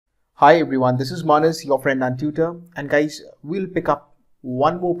Hi everyone, this is Manas, your friend and tutor, and guys, we'll pick up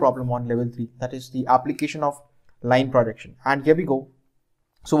one more problem on level 3, that is the application of line projection. And here we go.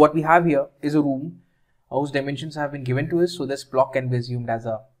 So what we have here is a room whose dimensions have been given to us. So this block can be assumed as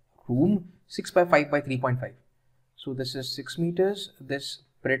a room 6 by 5 by 3.5. So this is 6 meters, this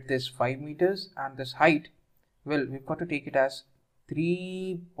breadth is 5 meters, and this height, well, we've got to take it as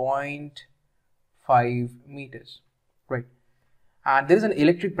 3.5 meters, right? And there is an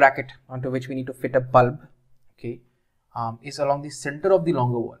electric bracket onto which we need to fit a bulb, okay, is along the center of the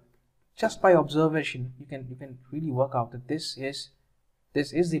longer wall. Just by observation, you can really work out that this is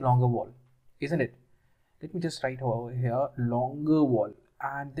the longer wall, isn't it? Let me just write over here, longer wall,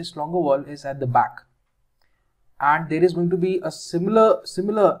 and this longer wall is at the back, and there is going to be a similar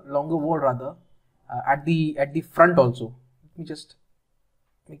longer wall rather at the front also. Let me just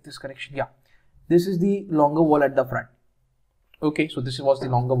make this correction. Yeah, this is the longer wall at the front. Okay, so this was the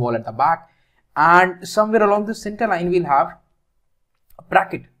longer wall at the back, and somewhere along the center line we'll have a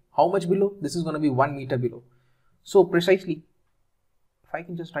bracket. How much below? This is going to be 1 meter below. So precisely, if I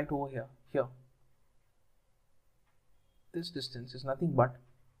can just write over here, this distance is nothing but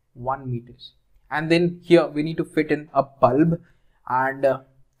 1 meters. And then here we need to fit in a bulb, and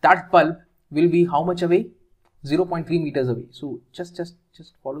that bulb will be how much away? 0.3 meters away. So just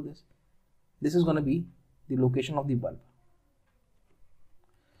follow this. This is going to be the location of the bulb.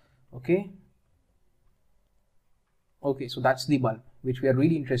 Okay, so that's the bulb which we are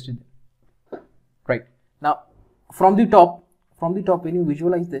really interested in, right? Now from the top when you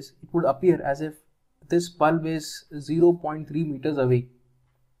visualize this, it would appear as if this bulb is 0.3 meters away.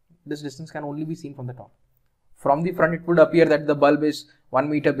 This distance can only be seen from the top. From the front, it would appear that the bulb is 1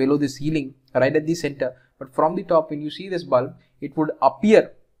 meter below the ceiling, right at the center. But from the top, when you see this bulb, it would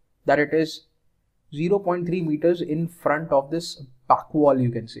appear that it is 0.3 meters in front of this back wall, you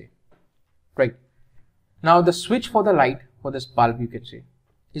can say. Right. Now the switch for the light for this bulb, you can say,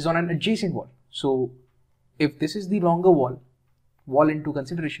 is on an adjacent wall. So if this is the longer wall into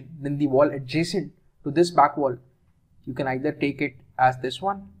consideration, then the wall adjacent to this back wall, you can either take it as this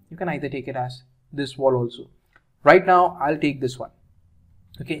one, you can either take it as this wall also. Right now I'll take this one.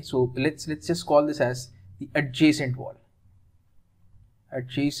 Okay, so let's just call this as the adjacent wall.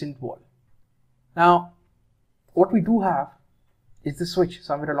 Adjacent wall. Now what we do have is the switch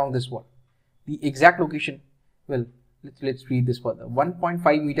somewhere along this wall. The exact location, well, let's read this further.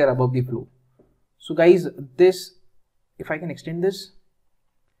 1.5 meter above the floor. So guys, this, if I can extend this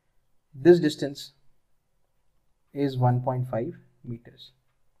distance is 1.5 meters.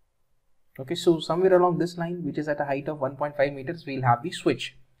 Okay, so somewhere along this line, which is at a height of 1.5 meters, we'll have the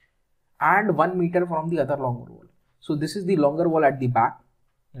switch, and 1 meter from the other longer wall. So this is the longer wall at the back,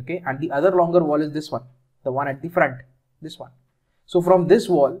 okay, and the other longer wall is this one, the one at the front, this one. So from this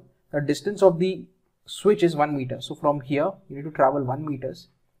wall, the distance of the switch is 1 meter. So from here, you need to travel 1 meters,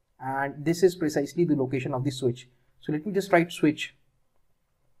 and this is precisely the location of the switch. So let me just write switch.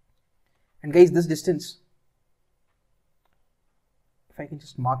 And guys, this distance, if I can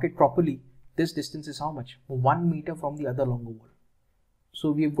just mark it properly, this distance is how much? 1 meter from the other longer wall.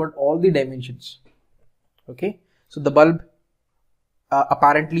 So we've got all the dimensions. Okay. So the bulb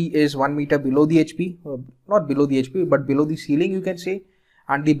apparently is 1 meter below the HP, not below the HP, but below the ceiling, you can say.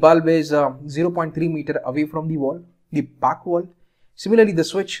 And the bulb is 0.3 meter away from the wall, the back wall. Similarly, the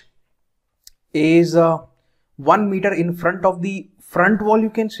switch is 1 meter in front of the front wall, you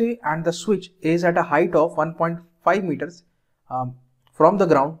can say, and the switch is at a height of 1.5 meters from the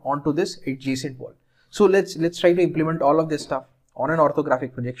ground onto this adjacent wall. So let's try to implement all of this stuff on an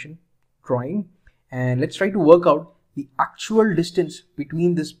orthographic projection drawing, and let's try to work out the actual distance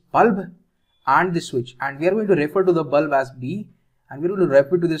between this bulb and the switch. And we are going to refer to the bulb as B, and we're going to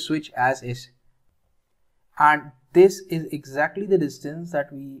refer to the switch as S. And this is exactly the distance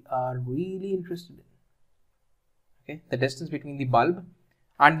that we are really interested in. Okay, the distance between the bulb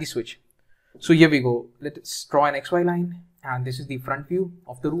and the switch. So here we go. Let's draw an XY line, and this is the front view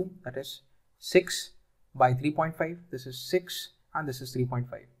of the room, that is 6 by 3.5. This is 6 and this is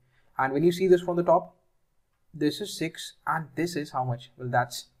 3.5. And when you see this from the top, this is 6 and this is how much? Well,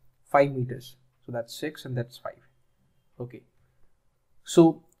 that's 5 meters. So that's 6 and that's 5. Okay.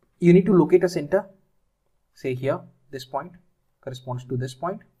 So you need to locate a center, say here, this point corresponds to this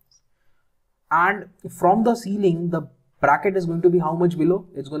point, and from the ceiling the bracket is going to be how much below?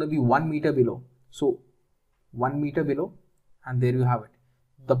 It's going to be 1 meter below. So 1 meter below, and there you have it.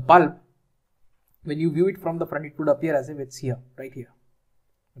 The bulb, when you view it from the front, it would appear as if it's here, right here.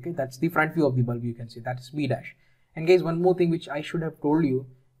 Okay, that's the front view of the bulb, you can say, that is B dash. And guys, one more thing which I should have told you,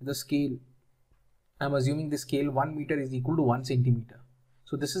 the scale. I'm assuming the scale 1 meter is equal to 1 centimeter.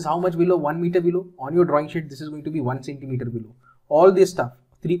 So this is how much below? 1 meter below. On your drawing sheet, this is going to be 1 centimeter below. All this stuff,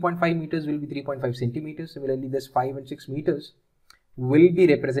 3.5 meters will be 3.5 centimeters. Similarly, this 5 and 6 meters will be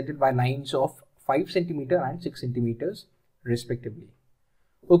represented by lines of 5 centimeter and 6 centimeters respectively.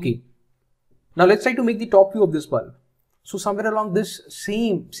 Okay. Now let's try to make the top view of this bulb. So somewhere along this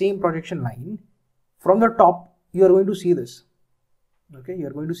same projection line, from the top, you are going to see this. Okay, you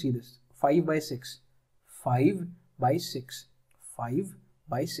are going to see this 5 by 6, 5 by 6, 5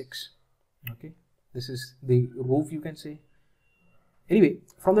 by 6. Okay, this is the roof, you can say. Anyway,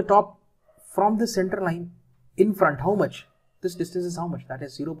 from the top, from the center line in front, how much? This distance is how much? That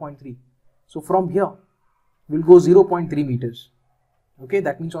is 0.3. So from here, we'll go 0.3 meters. Okay,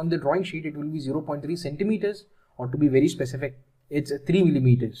 that means on the drawing sheet, it will be 0.3 centimeters, or to be very specific, it's 3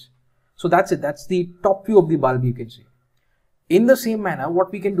 millimeters. So that's it. That's the top view of the bulb, you can see. In the same manner,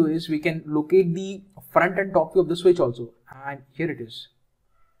 what we can do is we can locate the front and top view of the switch also. And here it is.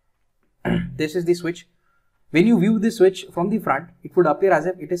 This is the switch. When you view the switch from the front, it would appear as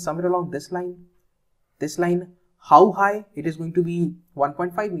if it is somewhere along this line. This line, how high? It is going to be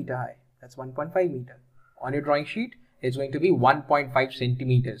 1.5 meter high. That's 1.5 meter. On your drawing sheet, it's going to be 1.5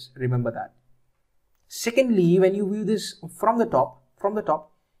 centimeters. Remember that. Secondly, when you view this from the top,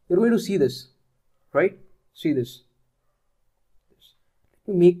 you're going to see this, right? See this.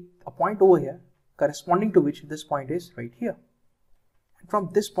 Let me make a point over here, corresponding to which this point is right here. And from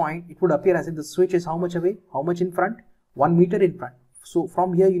this point, it would appear as if the switch is how much away? How much in front? 1 meter in front. So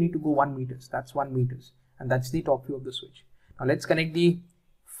from here, you need to go 1 meters. That's 1 meters. And that's the top view of the switch. Now let's connect the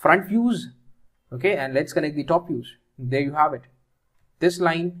front views. Okay, and let's connect the top views. There you have it. This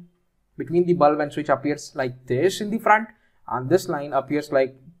line between the bulb and switch appears like this in the front, and this line appears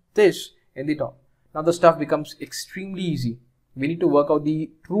like this in the top. Now the stuff becomes extremely easy. We need to work out the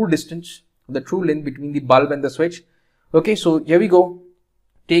true distance, the true length between the bulb and the switch. Okay, so here we go.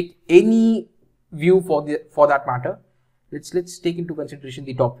 Take any view for that matter. Let's take into consideration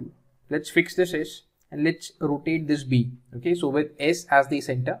the top view. Let's fix this S and let's rotate this B. Okay, so with S as the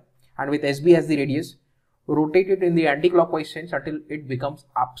center and with SB as the radius, rotate it in the anti-clockwise sense until it becomes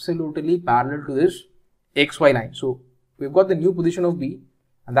absolutely parallel to this XY line. So we've got the new position of B,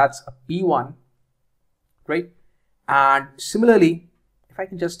 and that's P1, right? And similarly, if I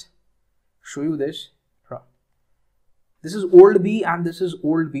can just show you this, this is old B and this is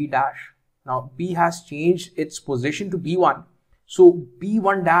old B dash. Now B has changed its position to B1, so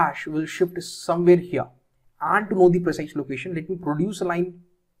B1 dash will shift somewhere here. And to know the precise location, let me produce a line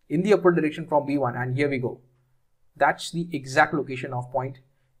in the upward direction from B1, and here we go. That's the exact location of point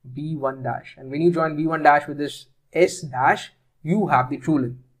B1 dash. And when you join B1 dash with this S dash, you have the true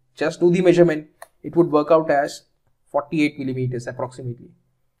length. Just do the measurement. It would work out as 48 millimeters approximately.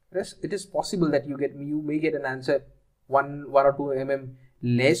 Yes, it is possible that you may get an answer 1 or 2 mm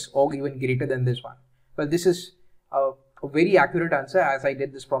less or even greater than this one. Well, this is a very accurate answer as I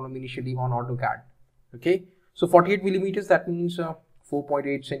did this problem initially on AutoCAD. Okay, so 48 millimeters, that means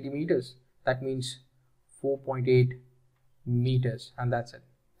 4.8 centimeters. That means 4.8 meters, and that's it.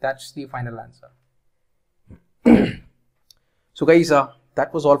 That's the final answer. So guys,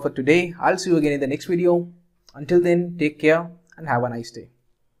 that was all for today. I'll see you again in the next video. Until then, take care and have a nice day.